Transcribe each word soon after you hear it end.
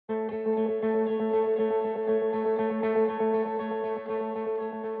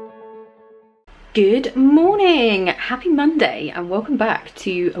Good morning, happy Monday, and welcome back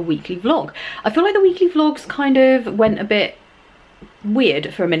to a weekly vlog. I feel like the weekly vlogs kind of went a bit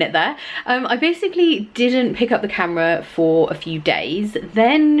weird for a minute there. I basically didn't pick up the camera for a few days.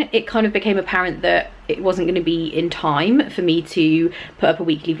 Then it kind of became apparent that it wasn't going to be in time for me to put up a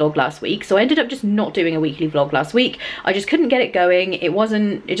weekly vlog last week, so I ended up just not doing a weekly vlog last week. I just couldn't get it going. It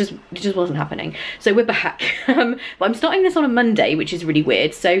just wasn't happening, so we're back. But I'm starting this on a Monday, which is really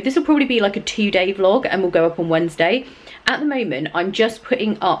weird, so this will probably be like a 2-day vlog and will go up on Wednesday. At the moment I'm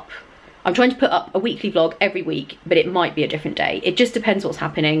trying to put up a weekly vlog every week, but it might be a different day. It just depends what's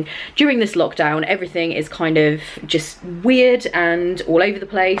happening. During this lockdown, everything is kind of just weird and all over the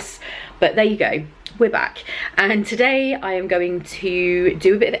place, but there you go. We're back, and today I am going to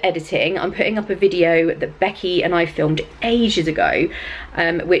do a bit of editing. I'm putting up a video that Becky and I filmed ages ago,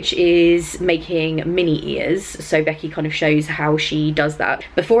 which is making mini ears. So Becky kind of shows how she does that.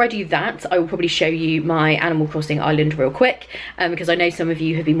 Before I do that, I will probably show you my Animal Crossing island real quick, because I know some of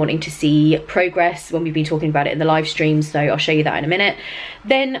you have been wanting to see progress when we've been talking about it in the live stream, so I'll show you that in a minute.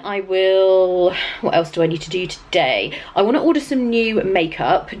 Then I will, what else do I need to do today? I want to order some new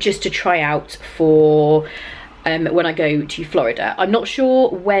makeup just to try out for when I go to Florida. I'm not sure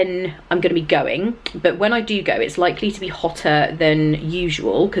when I'm going to be going, but when I do go, it's likely to be hotter than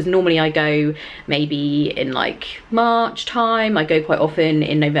usual, because normally I go maybe in like March time. I go quite often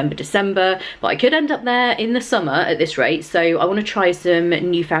in November, December, but I could end up there in the summer at this rate. So I want to try some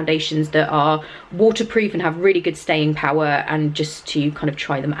new foundations that are waterproof and have really good staying power, and just to kind of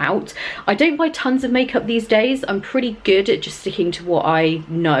try them out. I don't buy tons of makeup these days. I'm pretty good at just sticking to what I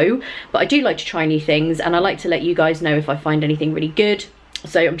know, but I do like to try new things, and I like to let you guys know if I find anything really good.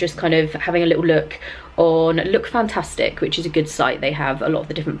 So I'm just kind of having a little look on Look Fantastic, which is a good site. They have a lot of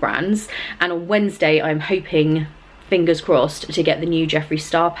the different brands, and on Wednesday I'm hoping, fingers crossed, to get the new Jeffree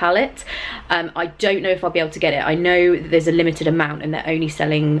Star palette. I don't know if I'll be able to get it. I know that there's a limited amount and they're only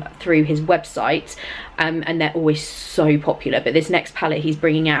selling through his website, and they're always so popular, but this next palette he's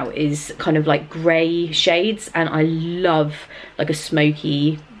bringing out is kind of like grey shades, and I love like a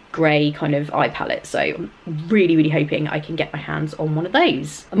smoky grey kind of eye palette, so I'm really hoping I can get my hands on one of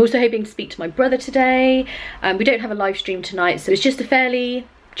those. I'm also hoping to speak to my brother today. We don't have a live stream tonight, so it's just a fairly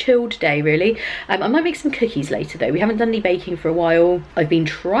chilled day really. I might make some cookies later though. We haven't done any baking for a while. I've been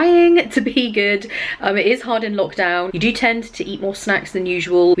trying to be good. It is hard in lockdown. You do tend to eat more snacks than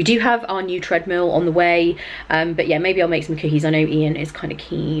usual. We do have our new treadmill on the way, but yeah, maybe I'll make some cookies. I know Ian is kind of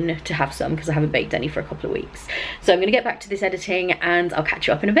keen to have some because I haven't baked any for a couple of weeks. So I'm gonna get back to this editing and I'll catch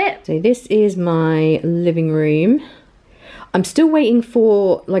you up in a bit. So this is my living room. I'm still waiting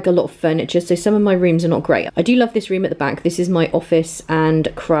for like a lot of furniture, so some of my rooms are not great. I do love this room at the back. This is my office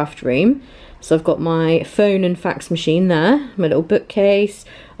and craft room. So I've got my phone and fax machine there, my little bookcase.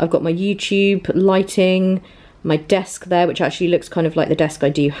 I've got my YouTube lighting, my desk there, which actually looks kind of like the desk I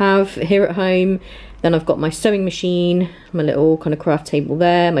do have here at home. Then I've got my sewing machine, my little kind of craft table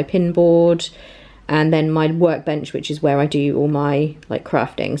there, my pin board, and then my workbench, which is where I do all my like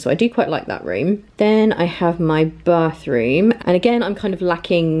crafting. So I do quite like that room. Then I have my bathroom, and again I'm kind of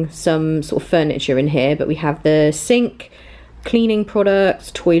lacking some sort of furniture in here, but we have the sink, cleaning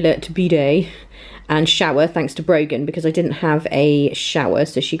products, toilet, bidet, and shower, thanks to Brogan, because I didn't have a shower,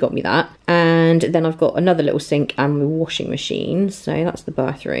 so she got me that. And then I've got another little sink and a washing machine, so that's the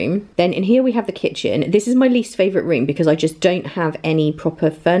bathroom. Then in here we have the kitchen. This is my least favourite room because I just don't have any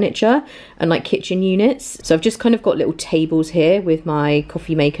proper furniture and like kitchen units. So I've just kind of got little tables here with my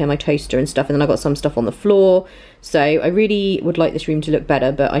coffee maker, my toaster and stuff, and then I've got some stuff on the floor. So I really would like this room to look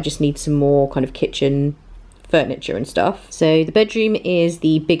better, but I just need some more kind of kitchen furniture and stuff. So the bedroom is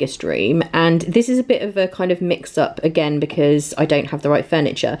the biggest room, and this is a bit of a kind of mix up again because I don't have the right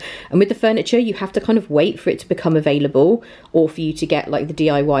furniture. And with the furniture you have to kind of wait for it to become available, or for you to get like the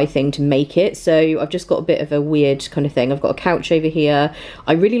DIY thing to make it. So I've just got a bit of a weird kind of thing. I've got a couch over here.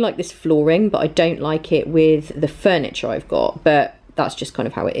 I really like this flooring, but I don't like it with the furniture I've got, but that's just kind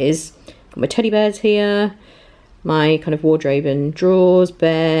of how it is. Got my teddy bears here, my kind of wardrobe and drawers,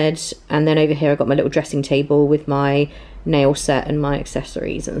 bed, and then over here I've got my little dressing table with my nail set and my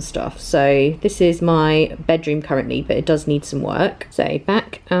accessories and stuff. So this is my bedroom currently, but it does need some work. So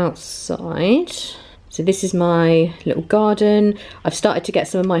back outside. So this is my little garden. I've started to get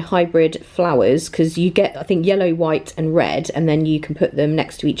some of my hybrid flowers because you get, I think, yellow, white and red, and then you can put them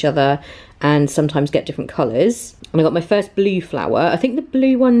next to each other and sometimes get different colours. And I got my first blue flower. I think the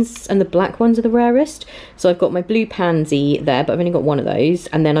blue ones and the black ones are the rarest. So I've got my blue pansy there, but I've only got one of those.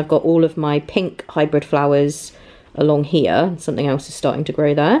 And then I've got all of my pink hybrid flowers along here. Something else is starting to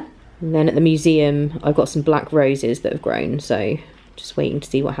grow there. And then at the museum, I've got some black roses that have grown. So Just waiting to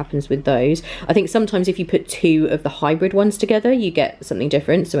see what happens with those. I think sometimes if you put 2 of the hybrid ones together, you get something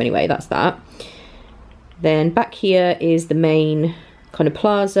different. So anyway, that's that. Then back here is the main kind of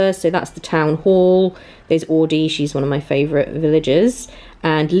plaza. So that's the town hall. There's Audie, she's one of my favourite villagers.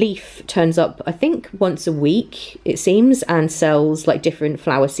 And Leaf turns up, I think, once a week, it seems, and sells like different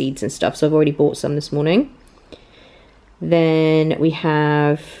flower seeds and stuff. So I've already bought some this morning. Then we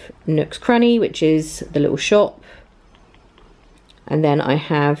have Nook's Cranny, which is the little shop. And then I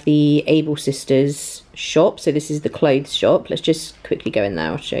have the Able Sisters shop. So this is the clothes shop. Let's just quickly go in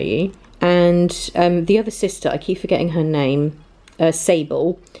there, I'll show you. And the other sister, I keep forgetting her name,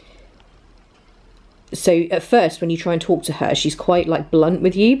 Sable. So at first when you try and talk to her, she's quite like blunt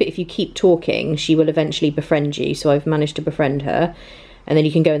with you, but if you keep talking, she will eventually befriend you. So I've managed to befriend her, and then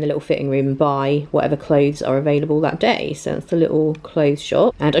you can go in the little fitting room and buy whatever clothes are available that day. So that's the little clothes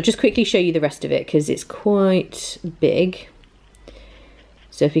shop. And I'll just quickly show you the rest of it because it's quite big.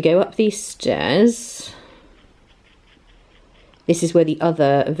 So if we go up these stairs, this is where the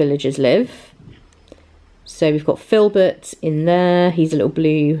other villagers live. So we've got Filbert in there, he's a little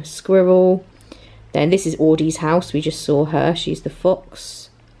blue squirrel. Then this is Audie's house, we just saw her, she's the fox.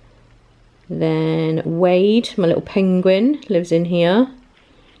 Then Wade, my little penguin, lives in here.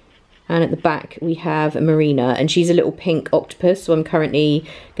 And at the back we have Marina, and she's a little pink octopus, so I'm currently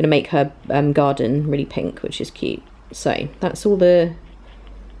going to make her garden really pink, which is cute. So that's all the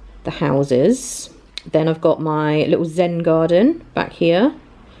houses. Then I've got my little Zen garden back here.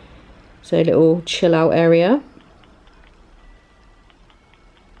 So a little chill out area.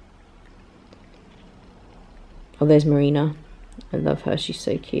 Oh, there's Marina. I love her, she's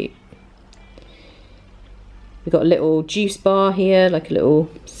so cute. We've got a little juice bar here, like a little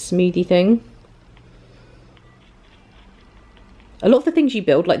smoothie thing. A lot of the things you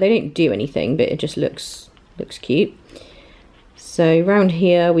build, like they don't do anything, but it just looks cute. So around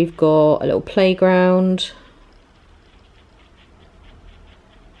here we've got a little playground.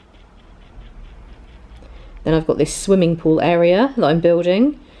 Then I've got this swimming pool area that I'm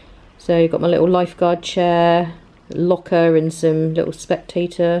building. So you've got my little lifeguard chair, locker and some little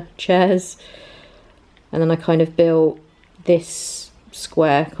spectator chairs. And then I kind of built this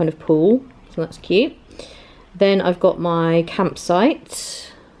square kind of pool, so that's cute. Then I've got my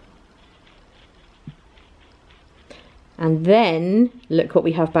campsite. And then look what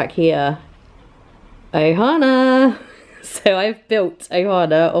we have back here. Ohana! So I've built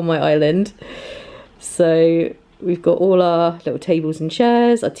Ohana on my island. So we've got all our little tables and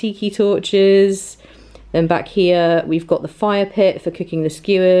chairs, our tiki torches. Then back here we've got the fire pit for cooking the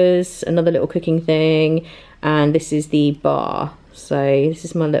skewers, another little cooking thing, and this is the bar. So this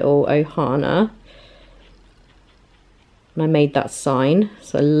is my little Ohana. And I made that sign,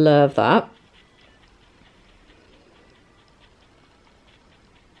 so I love that.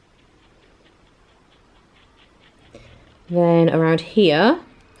 Then around here,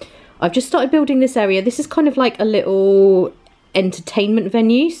 I've just started building this area. This is kind of like a little entertainment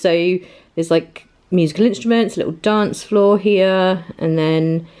venue. So there's like musical instruments, a little dance floor here. And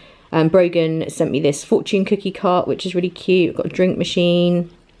then Brogan sent me this fortune cookie cart, which is really cute. I've got a drink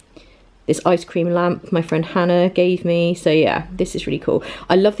machine. This ice cream lamp my friend Hannah gave me. So yeah, this is really cool.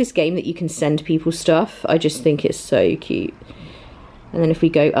 I love this game that you can send people stuff. I just think it's so cute. And then if we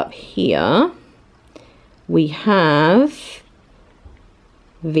go up here, we have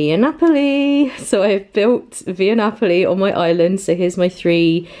Via Napoli. So I've built Via Napoli on my island. So here's my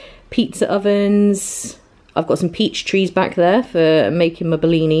 3 pizza ovens. I've got some peach trees back there for making my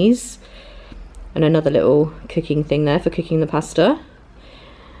bellinis. And another little cooking thing there for cooking the pasta.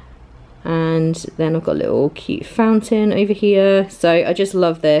 And then I've got a little cute fountain over here. So I just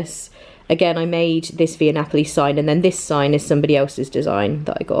love this. Again, I made this Via Napoli sign, and then this sign is somebody else's design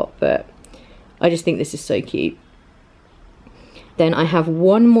that I got, but I just think this is so cute. Then I have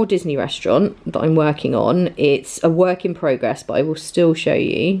one more Disney restaurant that I'm working on. It's a work in progress, but I will still show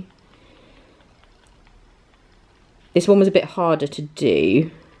you. This one was a bit harder to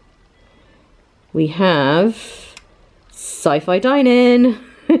do. We have Sci-Fi Dining,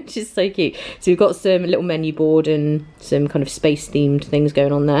 which is so cute. So we've got some little menu board and some kind of space themed things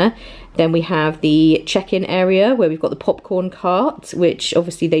going on there. Then we have the check-in area where we've got the popcorn cart, which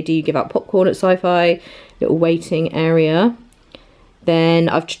obviously they do give out popcorn at Sci-Fi. Little waiting area. Then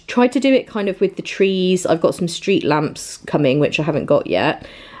I've tried to do it kind of with the trees. I've got some street lamps coming, which I haven't got yet.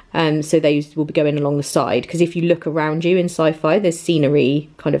 So those will be going along the side, because if you look around you in Sci-Fi, there's scenery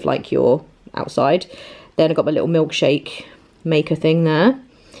kind of like you're outside. Then I've got my little milkshake maker thing there.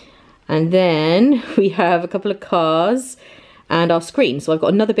 And then we have a couple of cars and our screen. So I've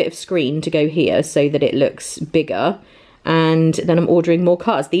got another bit of screen to go here so that it looks bigger. and then I'm ordering more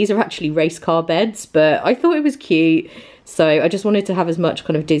cars. These are actually race car beds, but I thought it was cute, so I just wanted to have as much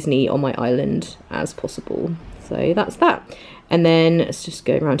kind of Disney on my island as possible. So that's that. And then let's just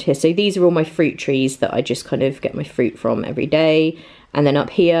go around here. So these are all my fruit trees that I just kind of get my fruit from every day. And then up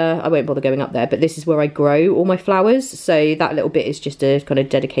here, I won't bother going up there, but this is where I grow all my flowers. So that little bit is just a kind of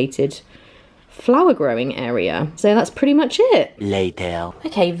dedicated flower growing area. So that's pretty much it. Later.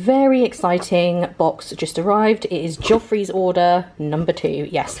 Okay, very exciting box just arrived. It is Joffrey's order number 2.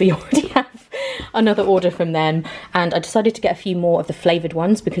 Yes, we already have another order from them, and I decided to get a few more of the flavoured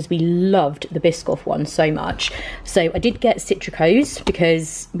ones because we loved the Biscoff one so much. So I did get Citricos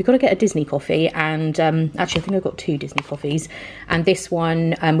because we got to get a Disney coffee, and actually I think I got 2 Disney coffees, and this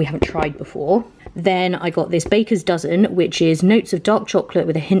one we haven't tried before. Then I got this Baker's Dozen, which is notes of dark chocolate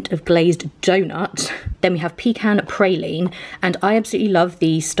with a hint of glazed donut. Then we have pecan praline, and I absolutely love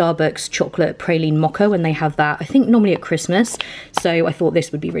the Starbucks chocolate praline mocha when they have that, I think normally at Christmas, so I thought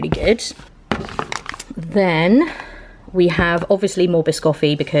this would be really good. Then we have obviously more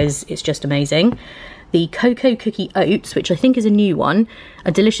Biscoffee because it's just amazing. The Cocoa Cookie Oats, which I think is a new one.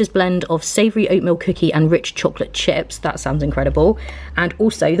 A delicious blend of savoury oatmeal cookie and rich chocolate chips. That sounds incredible. And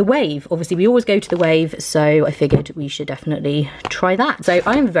also the Wave. Obviously, we always go to the Wave, so I figured we should definitely try that. So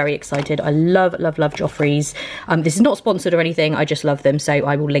I am very excited. I love, love, love Joffrey's. This is not sponsored or anything. I just love them, so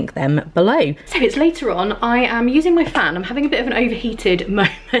I will link them below. So it's later on. I am using my fan. I'm having a bit of an overheated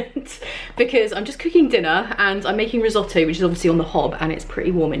moment because I'm just cooking dinner and I'm making risotto, which is obviously on the hob, and it's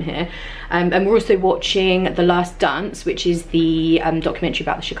pretty warm in here. And we're also watching The Last Dance, which is the documentary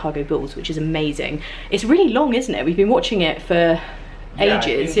about the Chicago Bulls, which is amazing. It's really long, isn't it? We've been watching it for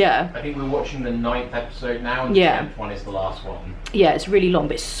ages. I think we're watching the 9th episode now, and the 10th one is the last one. Yeah, it's really long,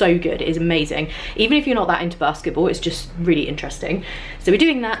 but it's so good. It is amazing. Even if you're not that into basketball, it's just really interesting. So we're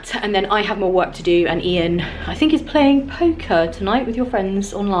doing that, and then I have more work to do, and Ian, I think, is playing poker tonight with your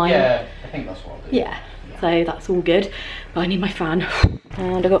friends online. Yeah, I think that's what I'll do. Yeah. So that's all good, but I need my fan.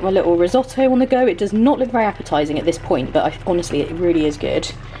 And I got my little risotto on the go. It does not look very appetizing at this point, but honestly, it really is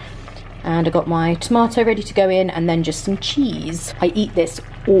good. And I got my tomato ready to go in, and then just some cheese. I eat this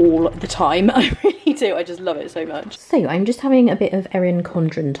all the time. I really do. I just love it so much. So I'm just having a bit of Erin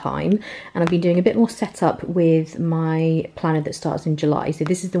Condren time, and I've been doing a bit more setup with my planner that starts in July. So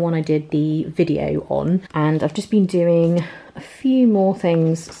this is the one I did the video on, and I've just been doing a few more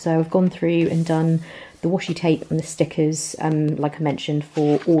things. So I've gone through and done the washi tape and the stickers, like I mentioned,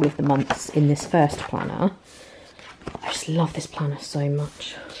 for all of the months in this first planner. I just love this planner so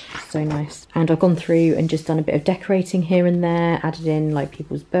much. So nice. And I've gone through and just done a bit of decorating here and there, added in like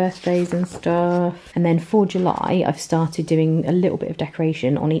people's birthdays and stuff. And then for July, I've started doing a little bit of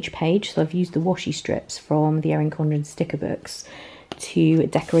decoration on each page. So I've used the washi strips from the Erin Condren sticker books to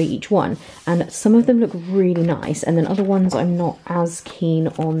decorate each one, and some of them look really nice, and then other ones I'm not as keen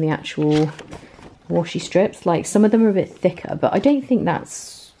on the actual washi strips. Like some of them are a bit thicker, but I don't think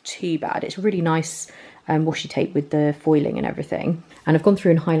that's too bad. It's really nice washi tape with the foiling and everything. And I've gone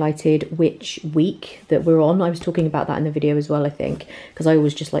through and highlighted which week that we're on. I was talking about that in the video as well, I think, because I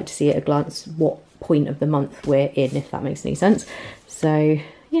always just like to see at a glance what point of the month we're in, if that makes any sense. So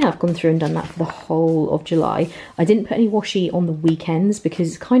yeah, I've gone through and done that for the whole of July. I didn't put any washi on the weekends because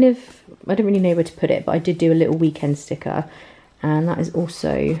it's kind of, I don't really know where to put it, but I did do a little weekend sticker. And that is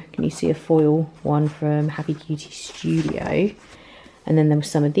also, can you see a foil one from Happy Cutie Studio? And then there were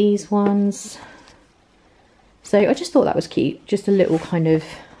some of these ones. So I just thought that was cute. Just a little kind of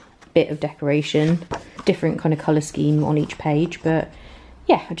bit of decoration, different kind of colour scheme on each page. But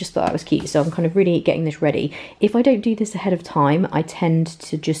yeah, I just thought that was cute. So I'm kind of really getting this ready. If I don't do this ahead of time, I tend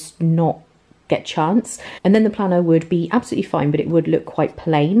to just not get chance, and then the planner would be absolutely fine, but it would look quite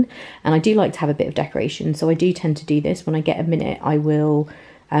plain. And I do like to have a bit of decoration, so I do tend to do this when I get a minute. I will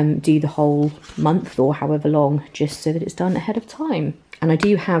do the whole month or however long, just so that it's done ahead of time. And I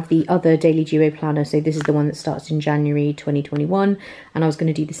do have the other Daily Duo planner, so this is the one that starts in January 2021, and I was going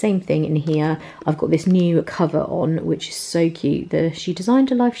to do the same thing in here. I've got this new cover on, which is so cute. She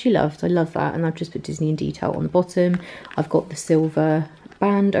designed a life she loved. I love that, and I've just put Disney in detail on the bottom. I've got the silver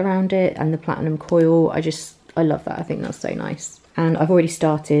band around it and the platinum coil. I love that. I think that's so nice. And I've already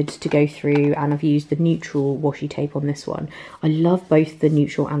started to go through, and I've used the neutral washi tape on this one. I love both the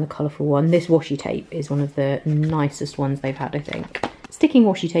neutral and the colourful one. This washi tape is one of the nicest ones they've had, I think. Sticking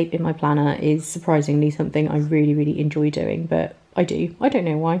washi tape in my planner is surprisingly something I really, really enjoy doing, but I do. I don't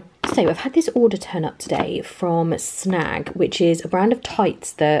know why. So I've had this order turn up today from Snag, which is a brand of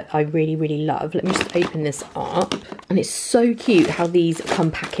tights that I really, really love. Let me just open this up. And it's so cute how these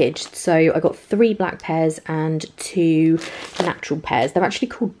come packaged. So I got 3 black pairs and 2 natural pairs. They're actually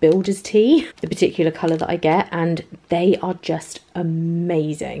called Builder's Tee, the particular colour that I get, and they are just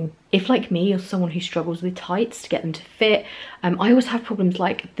amazing. If, like me, you're someone who struggles with tights to get them to fit, I always have problems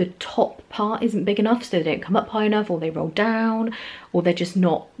like the top part isn't big enough, so they don't come up high enough, or they roll down, or they're just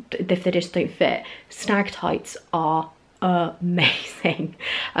not, if they just don't fit. Snag tights are amazing.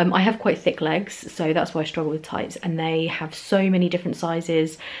 I have quite thick legs, so that's why I struggle with tights, and they have so many different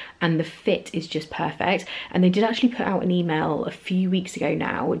sizes and the fit is just perfect. And they did actually put out an email a few weeks ago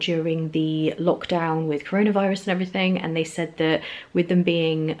now during the lockdown with coronavirus and everything, and they said that with them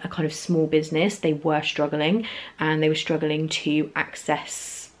being a kind of small business, they were struggling, and they were struggling to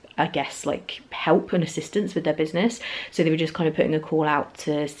access, I guess, like help and assistance with their business. So they were just kind of putting a call out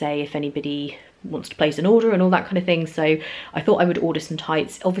to say if anybody wants to place an order and all that kind of thing. So I thought I would order some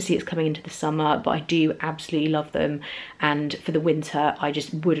tights. Obviously it's coming into the summer, but I do absolutely love them, and for the winter I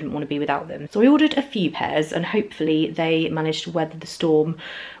just wouldn't want to be without them. So I ordered a few pairs, and hopefully they managed to weather the storm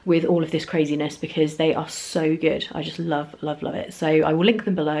with all of this craziness, because they are so good. I just love, love, love it. So I will link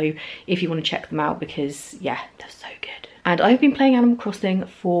them below if you want to check them out, because yeah, they're so good. And I've been playing Animal Crossing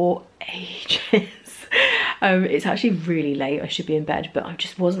for ages. It's actually really late, I should be in bed, but I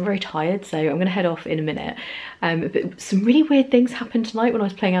just wasn't very tired, so I'm gonna head off in a minute. But some really weird things happened tonight when I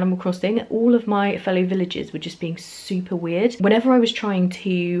was playing Animal Crossing. All of my fellow villagers were just being super weird. Whenever I was trying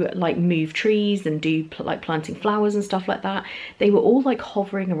to like move trees and do like planting flowers and stuff like that, they were all like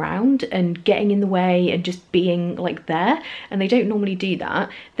hovering around and getting in the way and just being like there, and they don't normally do that.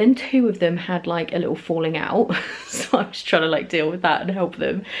 Then 2 of them had like a little falling out, so I was trying to like deal with that and help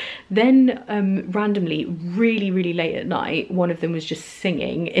them. Then randomly, really, really late at night, one of them was just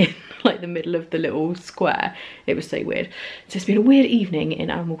singing in like the middle of the little square. It was so weird. So it's been a weird evening in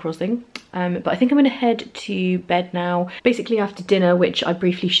Animal Crossing. But I think I'm gonna head to bed now. Basically after dinner, which I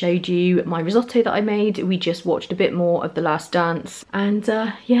briefly showed you my risotto that I made, we just watched a bit more of The Last Dance, and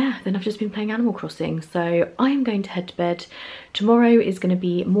yeah, then I've just been playing Animal Crossing. So I am going to head to bed. Tomorrow is going to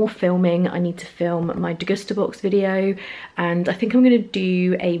be more filming. I need to film my Degusta box video, and I think I'm going to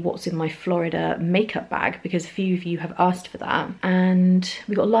do a what's in my Florida makeup bag, because a few of you have asked for that. And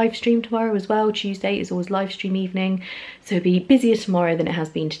we've got a live stream tomorrow as well. Tuesday is always live stream evening, so it'll be busier tomorrow than it has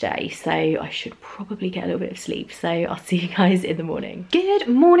been today, so I should probably get a little bit of sleep. So I'll see you guys in the morning. Good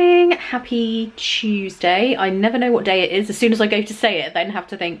morning, happy Tuesday. I never know what day it is. As soon as I go to say it, then have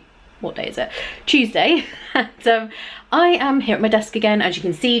to think, what day is it? Tuesday. And I am here at my desk again, as you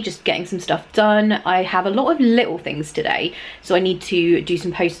can see, just getting some stuff done. I have a lot of little things today. So I need to do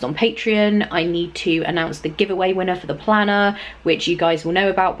some posts on Patreon. I need to announce the giveaway winner for the planner, which you guys will know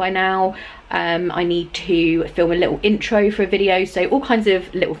about by now. I need to film a little intro for a video, so all kinds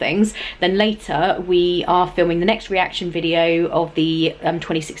of little things. Then later we are filming the next reaction video of the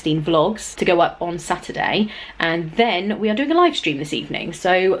 2016 vlogs to go up on Saturday, and then we are doing a live stream this evening.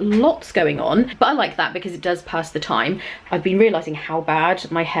 So lots going on, but I like that because it does pass the time. I've been realising how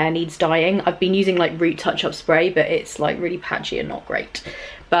bad my hair needs dyeing. I've been using like Root touch-up spray, but it's like really patchy and not great.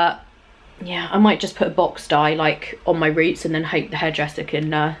 But yeah, I might just put a box dye like on my roots and then hope the hairdresser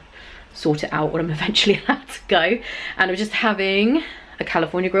can sort it out when I'm eventually allowed to go. And I'm just having a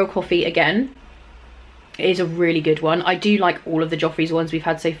California Grill coffee again. It is a really good one. I do like all of the Joffrey's ones we've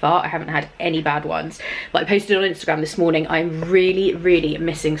had so far. I haven't had any bad ones. But I posted on Instagram this morning, I'm really, really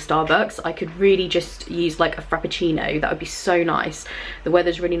missing Starbucks. I could really just use like a Frappuccino. That would be so nice. The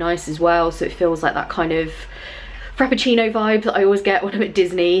weather's really nice as well, so it feels like that kind of Frappuccino vibe that I always get when I'm at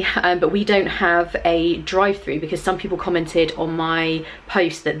Disney. But we don't have a drive-through, because some people commented on my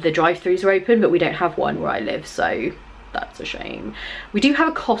post that the drive-throughs are open, but we don't have one where I live, so that's a shame. We do have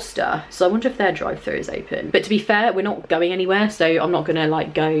a Costa, so I wonder if their drive-through is open. But to be fair, we're not going anywhere, so I'm not gonna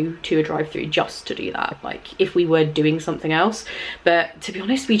like go to a drive-through just to do that, like if we were doing something else. But to be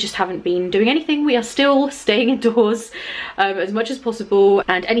honest, we just haven't been doing anything. We are still staying indoors as much as possible,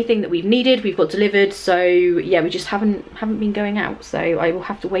 and anything that we've needed we've got delivered. So yeah, we just haven't been going out, so I will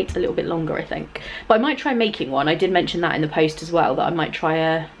have to wait a little bit longer, I think. But I might try making one. I did mention that in the post as well, that I might try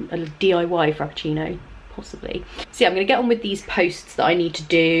a DIY Frappuccino, possibly. So yeah, I'm gonna get on with these posts that I need to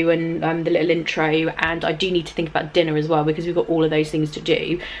do, and the little intro, and I do need to think about dinner as well, because we've got all of those things to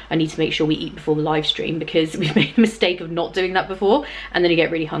do. I need to make sure we eat before the live stream, because we've made the mistake of not doing that before, and then you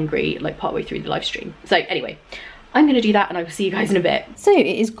get really hungry like partway through the live stream. So anyway, I'm gonna do that, and I will see you guys in a bit. So it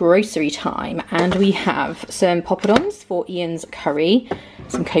is grocery time, and we have some poppadoms. base for Ian's curry,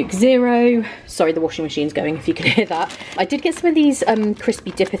 some Coke Zero. Sorry, the washing machine's going if you can hear that. I did get some of these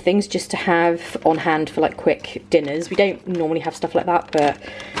crispy dipper things just to have on hand for like quick dinners. We don't normally have stuff like that, but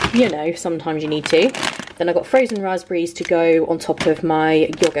you know, sometimes you need to. Then I got frozen raspberries to go on top of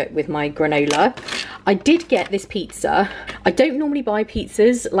my yogurt with my granola. I did get this pizza. I don't normally buy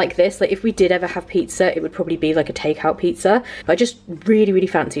pizzas like this. Like if we did ever have pizza, it would probably be like a takeout pizza. But I just really, really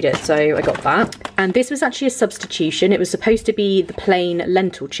fancied it, so I got that. And this was actually a substitution. It was supposed to be the plain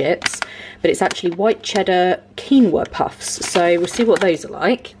lentil chips, but it's actually white cheddar quinoa puffs. So we'll see what those are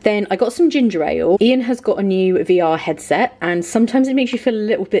like. Then I got some ginger ale. Ian has got a new VR headset, and sometimes it makes you feel a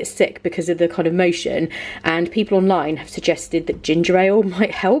little bit sick because of the kind of motion. And people online have suggested that ginger ale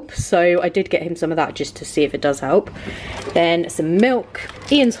might help, so I did get him some of that just to see if it does help. Then some milk,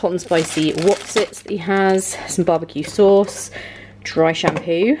 Ian's hot and spicy Wotsits that he has, some barbecue sauce, dry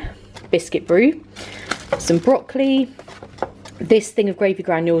shampoo, biscuit brew, some broccoli. This thing of gravy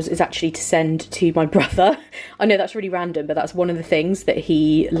granules is actually to send to my brother. I know that's really random, but that's one of the things that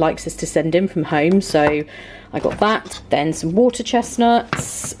he likes us to send him from home, so I got that. Then some water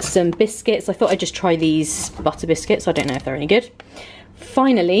chestnuts, some biscuits. I thought I'd just try these butter biscuits. I don't know if they're any good.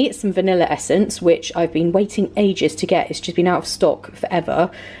 Finally, some vanilla essence, which I've been waiting ages to get. It's just been out of stock forever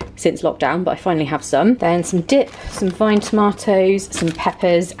since lockdown, but I finally have some. Then some dip, some vine tomatoes, some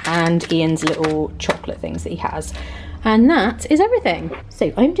peppers, and Ian's little chocolate things that he has. And that is everything.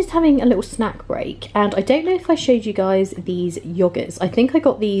 So I'm just having a little snack break, and I don't know if I showed you guys these yogurts. I think I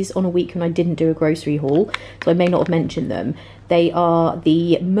got these on a week when I didn't do a grocery haul, so I may not have mentioned them. They are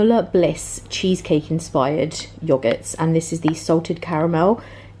the Muller Bliss cheesecake inspired yogurts, and this is the salted caramel.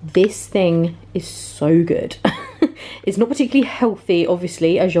 This thing is so good. It's not particularly healthy,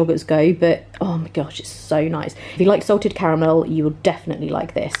 obviously, as yogurts go, but oh my gosh, it's so nice. If you like salted caramel, you will definitely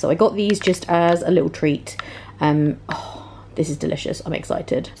like this. So I got these just as a little treat. Oh, this is delicious. I'm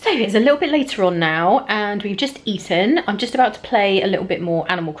excited. So it's a little bit later on now, and we've just eaten. I'm just about to play a little bit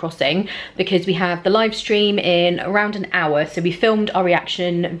more Animal Crossing because we have the live stream in around an hour. So we filmed our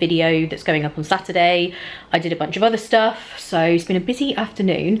reaction video that's going up on Saturday. I did a bunch of other stuff, so it's been a busy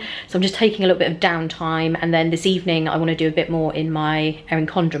afternoon. So I'm just taking a little bit of downtime, and then this evening I want to do a bit more in my Erin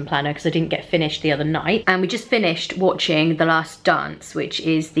Condren planner because I didn't get finished the other night. And we just finished watching The Last Dance, which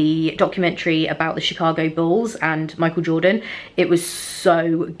is the documentary about the Chicago Bulls and Michael Jordan. It was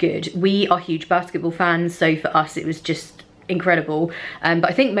so good. We are huge basketball fans, so for us it was just incredible, but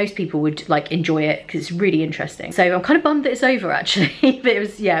I think most people would like enjoy it because it's really interesting. So I'm kind of bummed that it's over actually. But it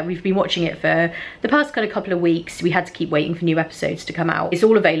was, yeah, we've been watching it for the past kind of couple of weeks. We had to keep waiting for new episodes to come out. It's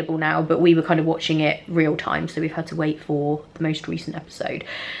all available now, but we were kind of watching it real time, so we've had to wait for the most recent episode.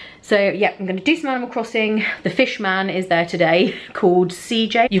 So yeah, I'm going to do some Animal Crossing. The fish man is there today, called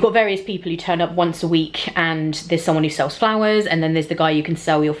CJ. You've got various people who turn up once a week, and there's someone who sells flowers, and then there's the guy you can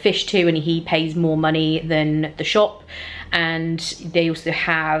sell your fish to, and he pays more money than the shop. And they also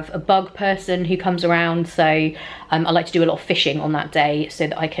have a bug person who comes around, so I like to do a lot of fishing on that day so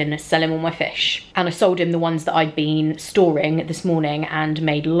that I can sell him all my fish. And I sold him the ones that I'd been storing this morning and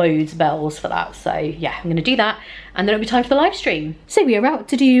made loads of bells for that. So yeah, I'm gonna do that, and then it'll be time for the live stream. So we are out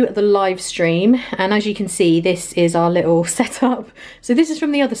to do the live stream, and as you can see, this is our little setup. So this is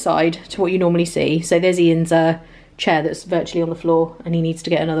from the other side to what you normally see. So there's Ian's chair that's virtually on the floor, and he needs to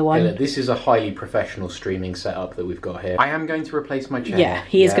get another one. Hey, look, this is a highly professional streaming setup that we've got here. I am going to replace my chair. Yeah,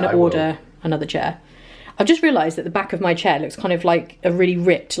 he is going to order another chair. I've just realised that the back of my chair looks kind of like a really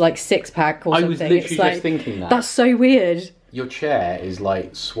ripped, like, six-pack or something. I was literally just thinking that. That's so weird. Your chair is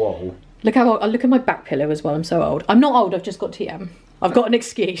like swole. Look how old, look at my back pillow as well. I'm so old. I'm not old, I've just got TM. I've got an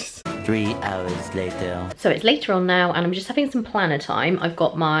excuse. 3 hours later. So it's later on now, and I'm just having some planner time. I've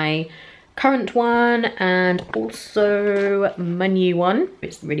got my current one and also my new one.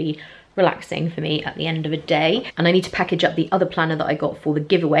 It's really relaxing for me at the end of a day, and I need to package up the other planner that I got for the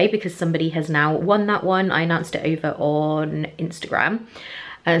giveaway because somebody has now won that one. I announced it over on Instagram,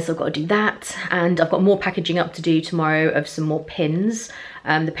 and so I've got to do that, and I've got more packaging up to do tomorrow of some more pins,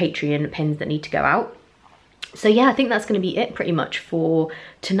 the Patreon pins that need to go out. So yeah, I think that's going to be it pretty much for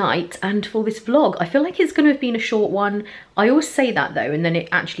tonight and for this vlog. I feel like it's going to have been a short one. I always say that though, and then it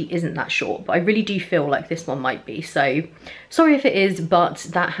actually isn't that short, but I really do feel like this one might be. So sorry if it is, but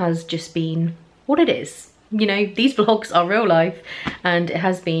that has just been what it is. You know, these vlogs are real life, and it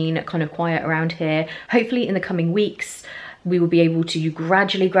has been kind of quiet around here. Hopefully in the coming weeks, we will be able to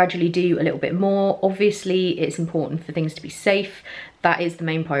gradually do a little bit more. Obviously, it's important for things to be safe. That is the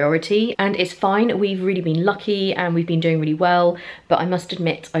main priority, and it's fine. We've really been lucky and we've been doing really well, but I must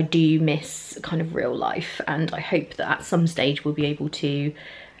admit I do miss kind of real life, and I hope that at some stage we'll be able to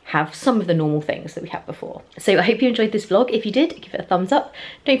have some of the normal things that we had before. So I hope you enjoyed this vlog. If you did, give it a thumbs up.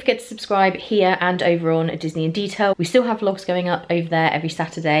 Don't forget to subscribe here and over on Disney in Detail. We still have vlogs going up over there every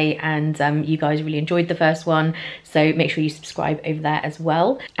Saturday, and you guys really enjoyed the first one, so make sure you subscribe over there as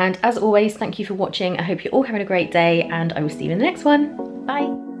well. And as always, thank you for watching. I hope you're all having a great day, and I will see you in the next one.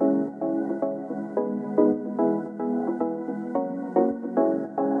 Bye.